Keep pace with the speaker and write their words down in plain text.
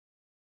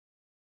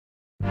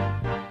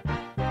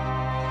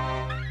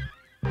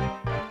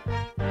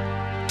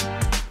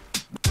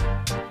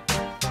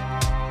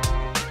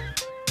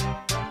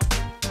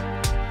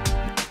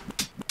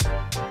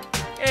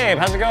Gabe,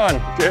 how's it going?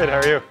 Good, how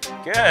are you?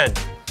 Good.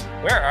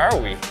 Where are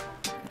we?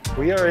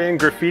 We are in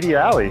Graffiti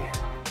Alley.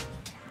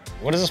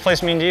 What does this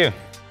place mean to you?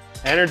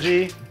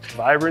 Energy,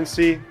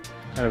 vibrancy,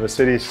 kind of a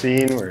city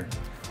scene. We're a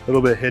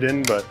little bit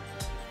hidden, but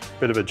a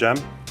bit of a gem.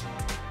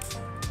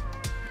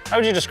 How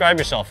would you describe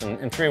yourself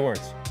in 3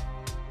 words?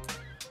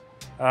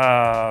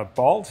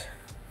 Bald,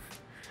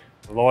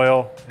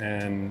 loyal,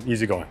 and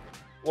easygoing.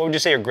 What would you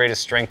say your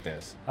greatest strength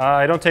is?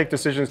 I don't take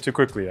decisions too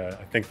quickly. I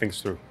think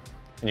things through.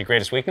 And your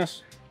greatest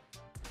weakness?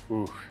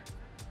 Ooh.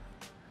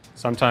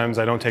 Sometimes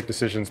I don't take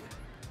decisions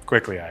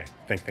quickly. I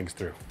think things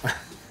through.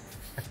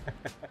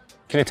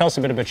 Can you tell us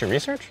a bit about your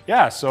research?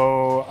 Yeah,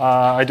 so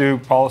I do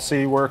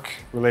policy work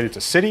related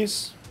to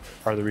cities,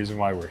 part of the reason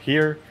why we're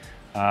here.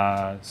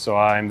 So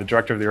I'm the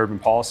director of the Urban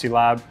Policy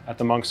Lab at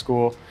the Munk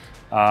School.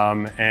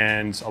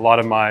 And a lot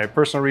of my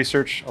personal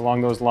research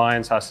along those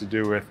lines has to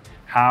do with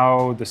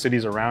how the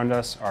cities around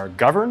us are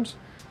governed,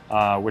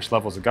 which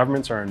levels of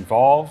governments are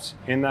involved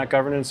in that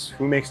governance,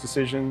 who makes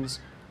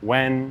decisions,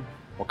 when,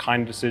 what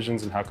kind of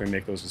decisions, and how can we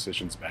make those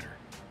decisions better.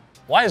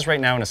 Why is right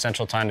now an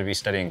essential time to be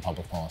studying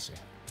public policy?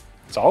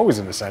 It's always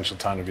an essential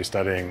time to be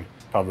studying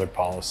public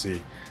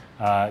policy.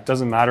 It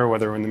doesn't matter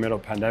whether we're in the middle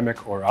of a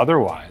pandemic or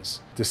otherwise.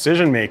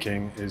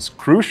 Decision-making is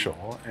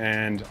crucial,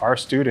 and our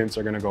students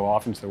are going to go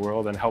off into the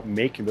world and help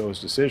make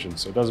those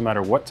decisions. So it doesn't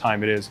matter what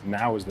time it is,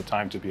 now is the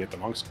time to be at the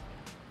Munk School.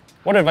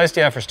 What advice do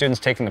you have for students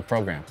taking the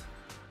program?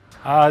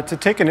 To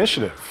take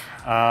initiative,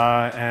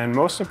 and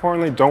most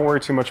importantly, don't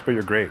worry too much about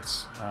your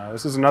grades.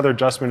 This is another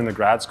adjustment in the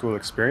grad school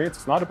experience.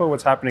 It's not about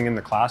what's happening in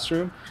the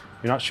classroom.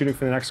 You're not shooting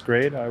for the next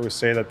grade. I always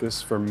say that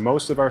this, for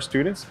most of our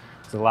students,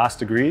 is the last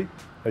degree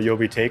that you'll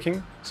be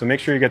taking. So make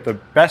sure you get the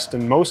best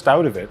and most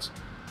out of it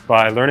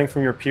by learning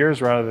from your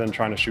peers rather than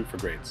trying to shoot for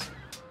grades.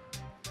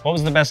 What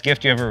was the best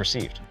gift you ever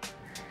received?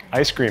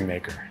 Ice cream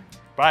maker.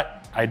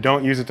 But I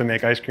don't use it to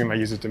make ice cream, I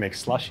use it to make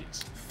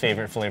slushies.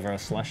 Favorite flavor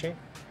of slushie?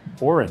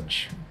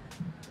 Orange.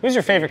 Who's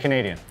your favorite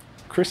Canadian?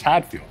 Chris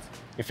Hadfield.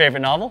 Your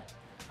favorite novel?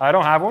 I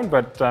don't have one,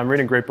 but I'm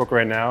reading a great book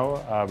right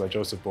now by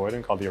Joseph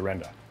Boyden called The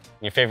Orenda.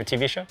 Your favorite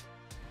TV show?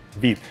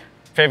 Veep.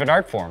 Favorite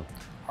art form?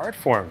 Art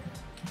form.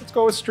 Let's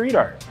go with street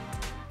art.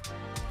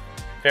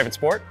 Favorite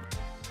sport?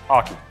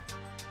 Hockey.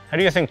 How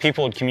do you think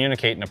people would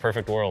communicate in a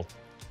perfect world?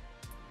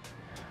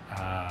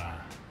 Did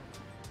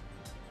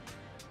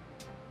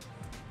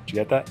you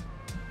get that?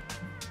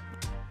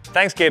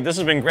 Thanks, Gabe. This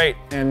has been great.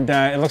 And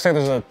it looks like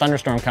there's a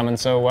thunderstorm coming,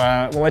 so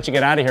we'll let you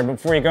get out of here. But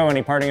before you go,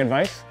 any parting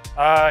advice?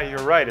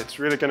 You're right. It's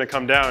really going to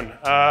come down.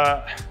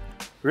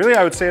 Really,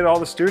 I would say to all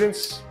the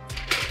students,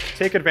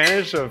 take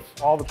advantage of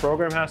all the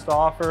program has to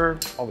offer,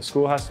 all the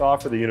school has to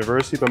offer, the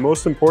university, but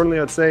most importantly,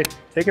 I'd say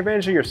take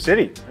advantage of your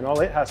city and all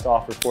it has to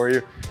offer for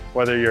you,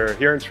 whether you're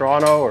here in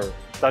Toronto or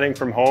studying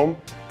from home,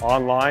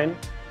 online.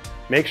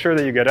 Make sure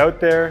that you get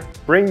out there,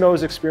 bring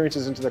those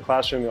experiences into the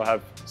classroom. You'll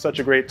have such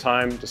a great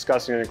time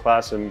discussing it in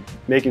class and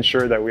making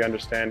sure that we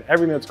understand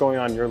everything that's going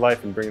on in your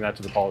life and bringing that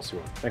to the policy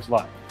world. Thanks a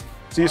lot.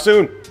 See you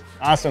soon.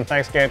 Awesome.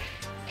 Thanks, Gabe.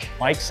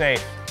 Bike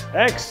safe.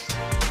 Thanks.